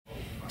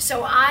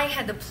So I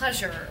had the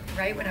pleasure,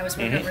 right, when I was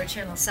working over at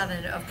Channel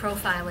 7, of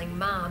profiling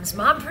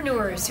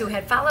mompreneurs who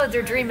had followed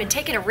their dream and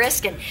taken a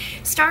risk and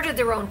started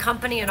their own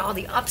company and all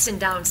the ups and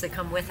downs that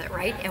come with it,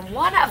 right? And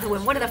one of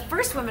the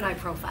first women I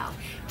profiled,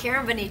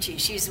 Karen Benici,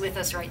 she's with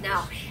us right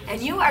now,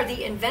 and you are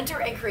the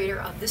inventor and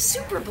creator of the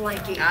Super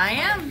Blankie. I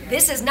am.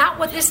 This is not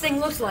what this thing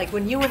looked like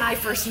when you and I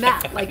first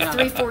met, like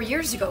 3-4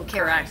 years ago,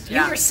 Karen. Correct,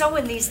 You were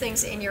sewing these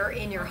things in your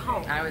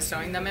home. I was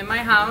sewing them in my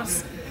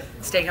house,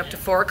 staying up to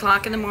 4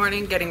 o'clock in the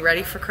morning, getting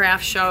ready for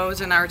craft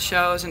shows and art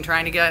shows, and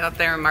trying to get up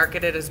there and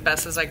market it as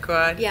best as I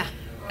could. Yeah.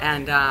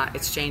 And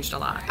it's changed a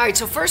lot. All right,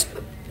 so first,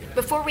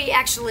 before we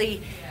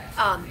actually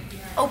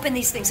open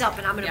these things up,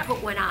 and I'm going to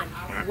put one on,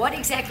 what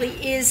exactly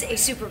is a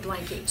Super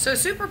Blankie? So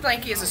Super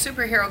Blankie is a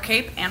superhero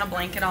cape and a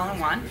blanket all in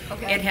one.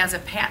 Okay. It has a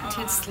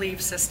patented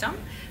sleeve system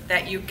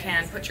that you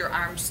can put your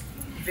arms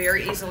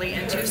very easily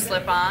into,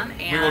 slip on,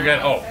 and We will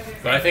get,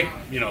 but I think,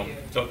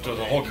 to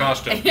the whole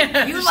costume.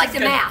 You like the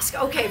mask,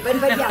 okay, but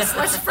yes,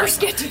 let's first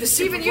get to the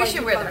Super Even you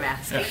should Blankie wear the part.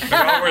 mask. We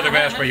all wear the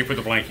mask, but you put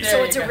the blanket.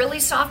 So it's a really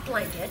soft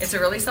blanket. It's a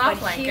really soft but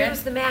blanket.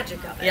 Here's the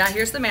magic of it. Yeah,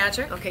 here's the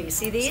magic. Okay, you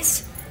see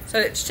these? So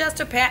it's just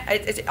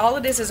all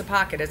it is a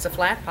pocket. It's a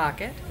flat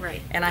pocket.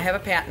 Right. And I have a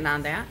patent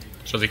on that.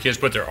 So the kids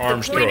put their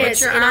arms point through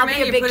is- it. Put your and I'll arm be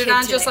in, a you big put it kid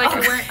on just today. like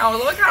you're wearing.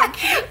 Oh, look how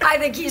cute. I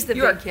think he's the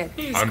big kid.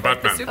 I'm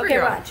Batman. The Okay,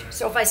 superhero. watch.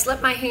 So if I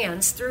slip my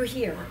hands through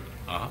here,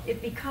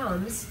 it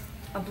becomes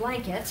a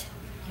blanket.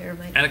 Here,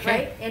 And a cape.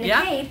 Right? And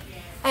Yeah. a cape.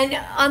 And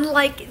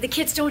unlike the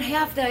kids don't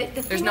have the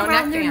thing no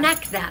around neck their band.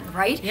 neck then,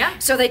 right? Yeah.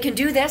 So they can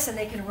do this and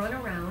they can run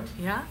around.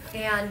 Yeah.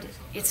 And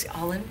it's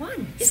all in one.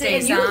 And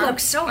Stays you on. look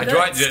so good, Do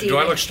I Steve.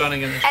 look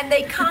stunning in this? And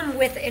they come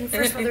with, and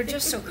first of all, they're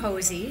just so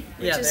cozy,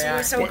 which Yeah, is they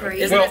are. so great.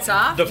 Isn't Well, it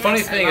soft? the funny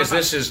Yes, I thing love is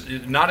this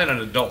is not in an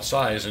adult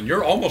size, and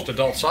you're almost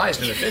adult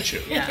sized and it fits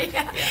you.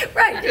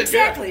 Right,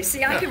 exactly.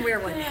 See, I can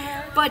wear one.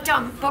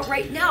 But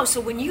right now,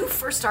 so when you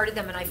first started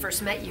them and I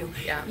first met you,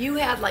 Yeah. you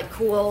had like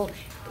cool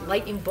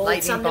lightning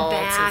bolts Lightning on the bolts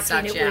and back,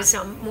 such, it yeah. was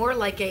more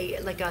like a.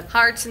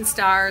 Hearts and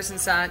stars and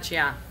such.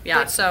 Yeah. Yeah.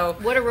 But So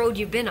what a road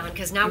you've been on,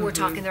 because now we're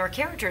talking there are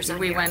characters on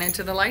we here. went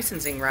into the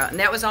licensing route, and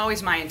that was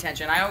always my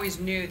intention. I always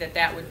knew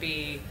that would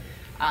be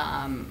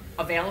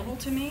available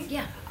to me.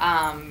 Yeah.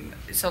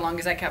 So long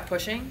as I kept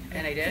pushing,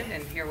 and I did,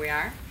 and here we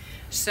are.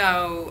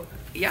 So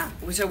yeah,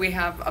 so we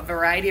have a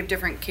variety of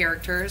different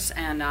characters,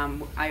 and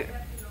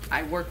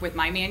I work with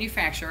my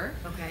manufacturer,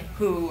 Okay.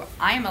 who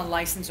I am a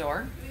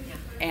licensor,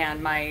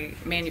 and my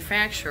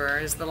manufacturer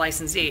is the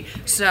licensee.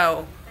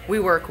 So we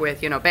work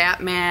with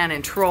Batman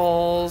and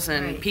Trolls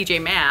and Right. PJ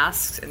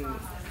Masks and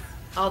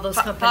All those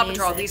Paw companies.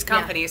 Patrol, that- these yeah.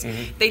 companies,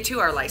 they too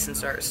are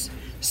licensors.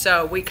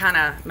 So we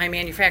my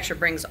manufacturer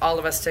brings all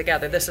of us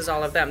together. This is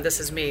all of them. This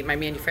is me. My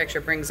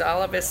manufacturer brings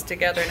all of us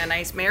together in a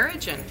nice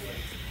marriage and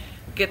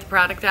get the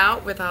product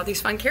out with all these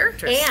fun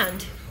characters.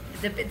 And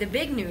the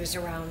big news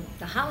around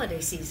the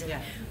holiday season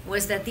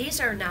was that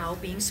these are now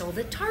being sold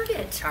at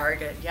Target.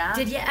 Target, yeah.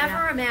 Did you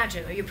ever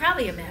imagine, or you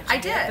probably imagined I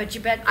did. it, but you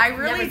bet I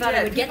really never thought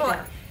did. it would get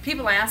there.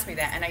 People ask me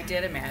that, and I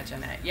did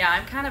imagine it. Yeah,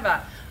 I'm kind of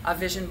a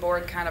vision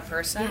board kind of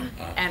person,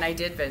 and I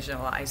did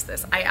visualize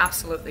this. I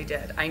absolutely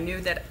did. I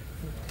knew that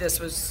this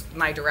was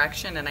my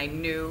direction, and I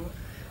knew,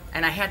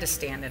 and I had to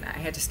stand in it. I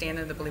had to stand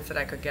in the belief that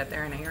I could get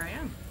there, and here I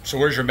am. So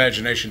where's your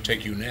imagination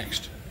take you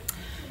next?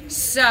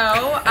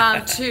 So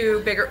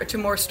to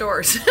more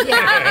stores.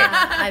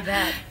 Yeah, I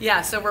bet.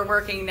 Yeah, so we're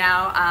working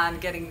now on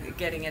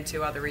getting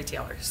into other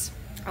retailers.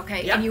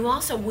 Okay, Yeah. and you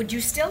also, would you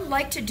still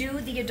like to do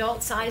the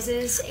adult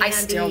sizes? And I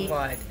still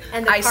would.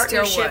 And the I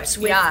still would, partnerships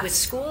with yes.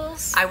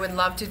 schools? I would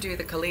love to do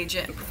the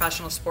collegiate and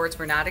professional sports.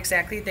 We're not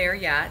exactly there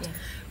yet,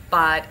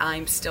 but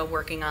I'm still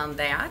working on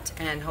that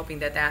and hoping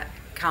that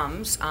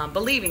comes,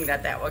 believing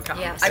that will come.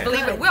 Yes, I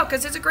believe good. it will,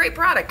 because it's a great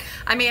product.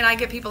 I mean, I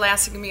get people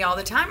asking me all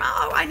the time,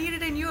 oh, I need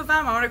it in U of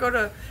M. I want to go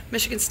to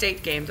Michigan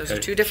State game. Those are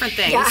two different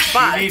things. Yeah.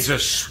 But He needs a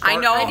I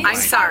know. sparkling I'm light.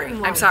 sorry. Sparkling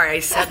I'm light. sorry. I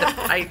said that.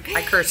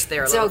 I cursed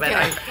there a It's little bit. okay.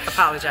 I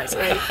apologize.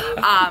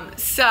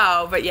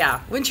 But yeah,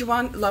 wouldn't you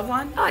love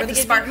one? Oh, I With think a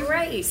it'd sparkling- be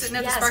great. Sitting at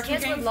the Yes, sparkling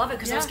kids game? would love it,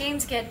 because Yeah. those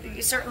games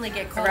certainly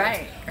get cold.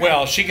 Right.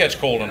 Well, she gets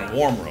cold in a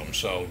warm room,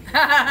 so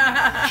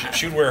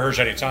she'd wear hers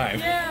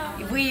anytime.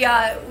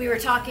 We were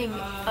talking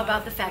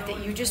about the fact that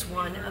you just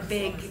won a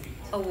big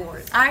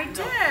award. I did.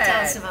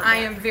 Tell us about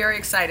I that. am very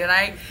excited.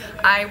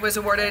 I was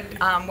awarded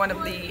one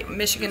of the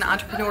Michigan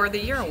Entrepreneur of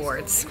the Year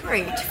awards.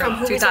 Great. From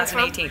who was that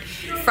from? 2018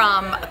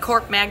 from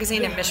Corp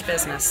Magazine and Mish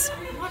Business.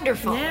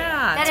 Wonderful.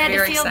 Yeah, That it's had to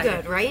very feel exciting.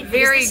 good, right?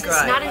 Very Because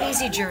this good. is not an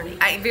easy journey.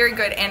 Very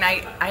good, and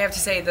I have to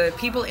say the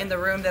people in the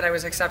room that I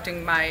was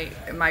accepting my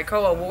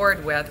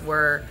co-award with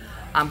were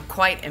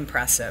quite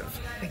impressive.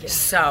 Yeah.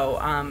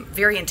 So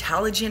very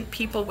intelligent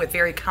people with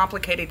very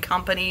complicated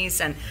companies,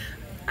 and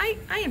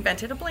I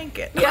invented a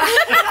blanket. Yeah.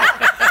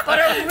 But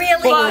a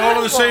really But we're all in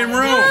the good same one.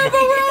 room. Yeah,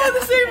 but we're all in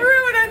the same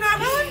room, and I thought,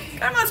 well,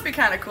 that must be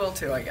kind of cool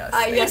too, I guess.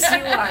 Yes,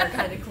 you are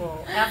kind of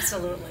cool.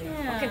 Absolutely.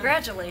 Well,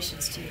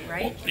 congratulations to you,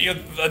 right?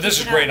 This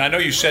is great. I know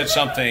you said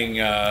something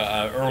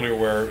earlier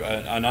where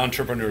an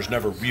entrepreneur is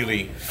never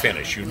really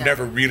finished. You've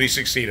never really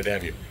succeeded,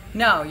 have you?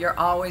 No, you're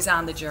always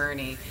on the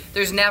journey.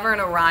 There's never an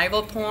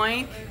arrival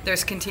point.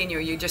 There's continue.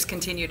 You just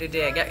continue to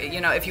dig. You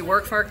know, if you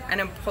work for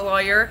an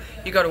employer,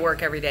 you go to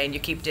work every day and you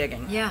keep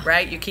digging. Yeah.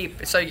 Right? You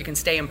keep so you can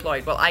stay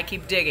employed. Well, I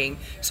keep digging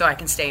so I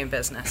can stay in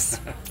business.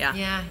 Yeah.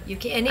 Yeah, you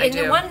can. I And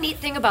do. the one neat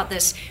thing about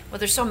this, well,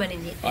 there's so many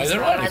neat things.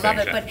 there are I neat love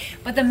things, it, yeah.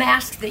 but the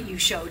mask that you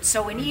showed.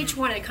 So in each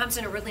one, it comes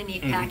in a really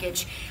neat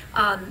package.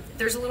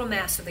 There's a little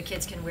mask so the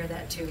kids can wear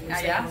that too.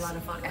 Which they have a lot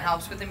of fun It with.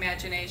 helps with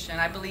imagination.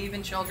 I believe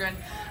in children.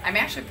 I'm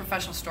actually a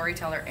professional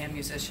storyteller and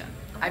musician.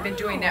 I've been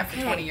doing that for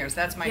okay. 20 years.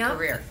 That's my Yep.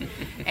 career.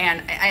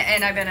 And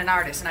I've been an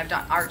artist, and I've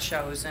done art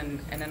shows and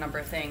a number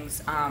of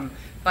things.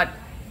 But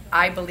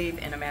I believe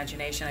in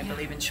imagination. I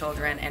believe in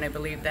children, and I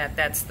believe that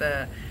that's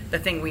the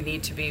thing we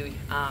need to be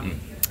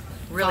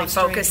really Fostering,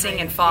 focusing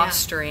and yeah.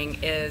 fostering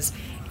is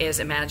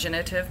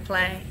imaginative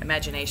play,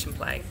 imagination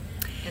play.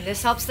 And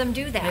this helps them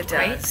do that, It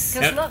right? does.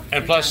 Because look,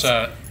 And plus,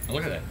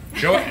 look at that.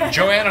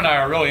 Joanne and I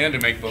are really into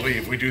make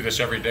believe. We do this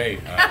every day,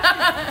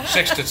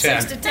 6 to 10.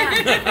 6 to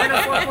 10,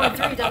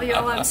 104.3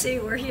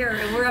 WOMC. We're here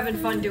and we're having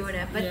fun doing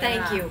it. But thank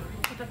Yeah. you.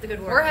 Keep up the good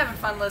work. We're having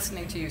fun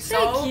listening to you.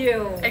 Thank So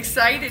you.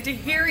 excited to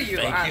hear you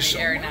Thank on you the so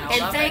air much. now.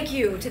 And Love thank it.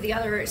 you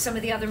to some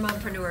of the other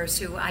mompreneurs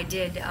who I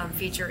did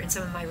feature in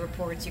some of my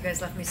reports. You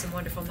guys left me some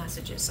wonderful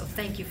messages, so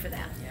thank you for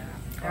that. Yeah,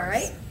 of All course.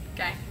 right.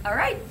 Okay. All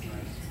right.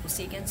 We'll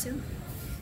see you again soon.